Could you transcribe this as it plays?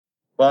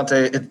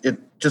Vontae, it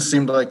just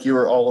seemed like you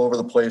were all over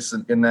the place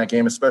in that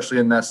game, especially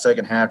in that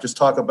second half. Just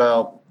talk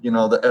about,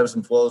 the ebbs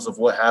and flows of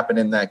what happened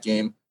in that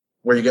game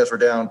where you guys were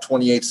down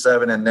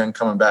 28-7 and then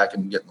coming back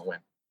and getting the win.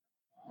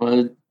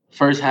 Well,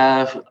 first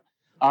half,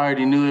 I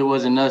already knew it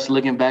wasn't us.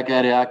 Looking back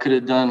at it, I could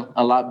have done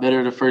a lot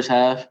better the first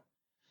half.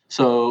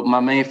 So my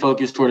main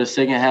focus toward the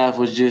second half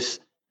was just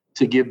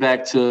to get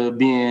back to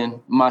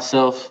being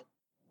myself,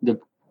 the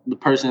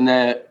person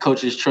that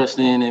coaches trust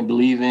in and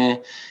believe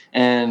in,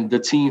 and the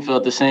team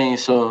felt the same.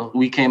 So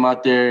we came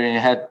out there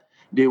and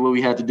did what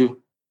we had to do.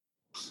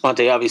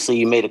 Vontae, obviously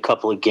you made a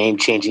couple of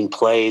game-changing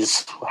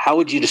plays. How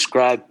would you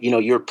describe,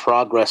 your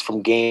progress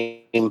from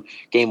game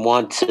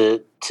one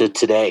to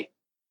today?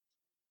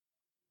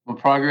 My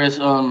progress,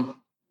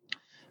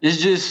 it's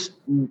just,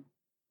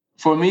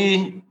 for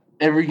me,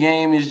 every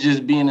game is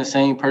just being the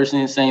same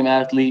person, same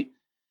athlete.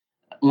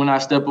 When I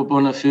step up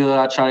on the field,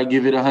 I try to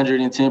give it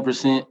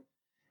 110%.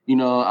 I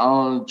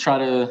don't try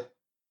to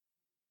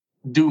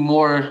do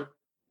more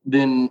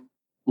than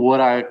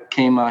what I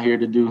came out here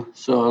to do.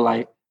 So,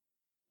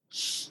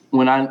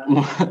 when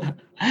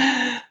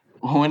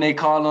they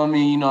call on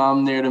me,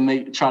 I'm there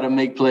to try to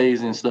make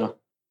plays and stuff.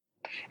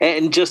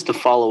 And just to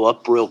follow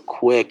up real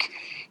quick,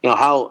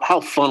 how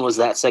fun was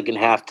that second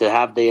half to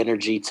have the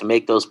energy to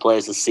make those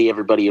plays and see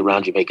everybody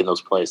around you making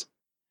those plays?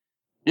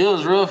 It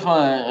was real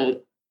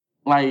fun.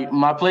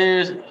 My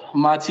players,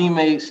 my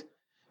teammates,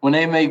 when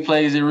they make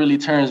plays, it really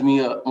turns me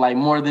up,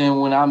 more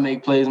than when I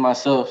make plays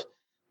myself.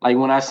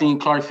 When I seen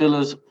Clark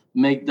Phillips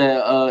make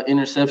that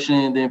interception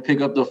and then pick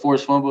up the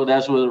forced fumble,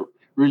 that's what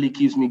really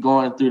keeps me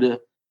going through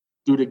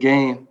the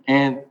game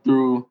and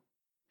through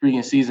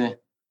freaking season.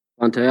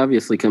 Vontae,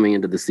 obviously coming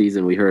into the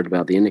season, we heard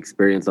about the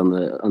inexperience on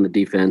the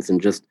defense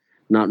and just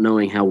not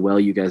knowing how well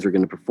you guys are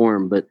going to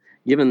perform. But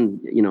given,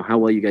 how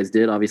well you guys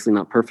did, obviously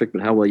not perfect,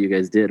 but how well you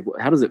guys did,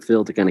 how does it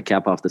feel to kind of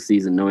cap off the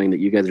season knowing that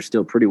you guys are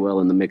still pretty well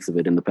in the mix of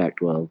it in the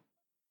Pac-12?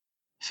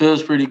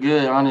 Feels pretty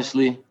good,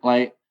 honestly.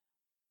 I'm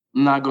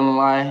not going to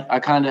lie. I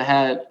kind of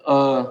had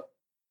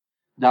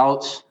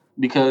doubts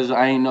because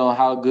I didn't know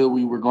how good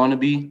we were going to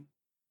be.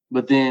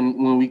 But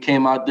then when we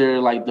came out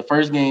there, the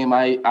first game,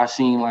 I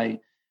seen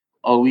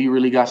we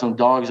really got some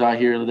dogs out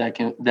here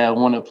that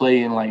want to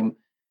play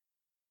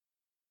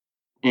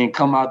and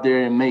come out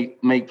there and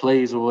make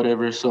plays or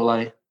whatever. So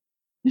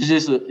it's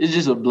just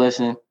a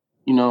blessing,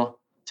 to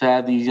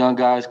have these young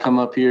guys come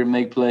up here and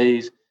make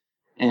plays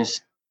and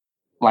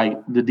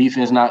the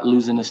defense not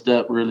losing a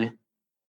step really.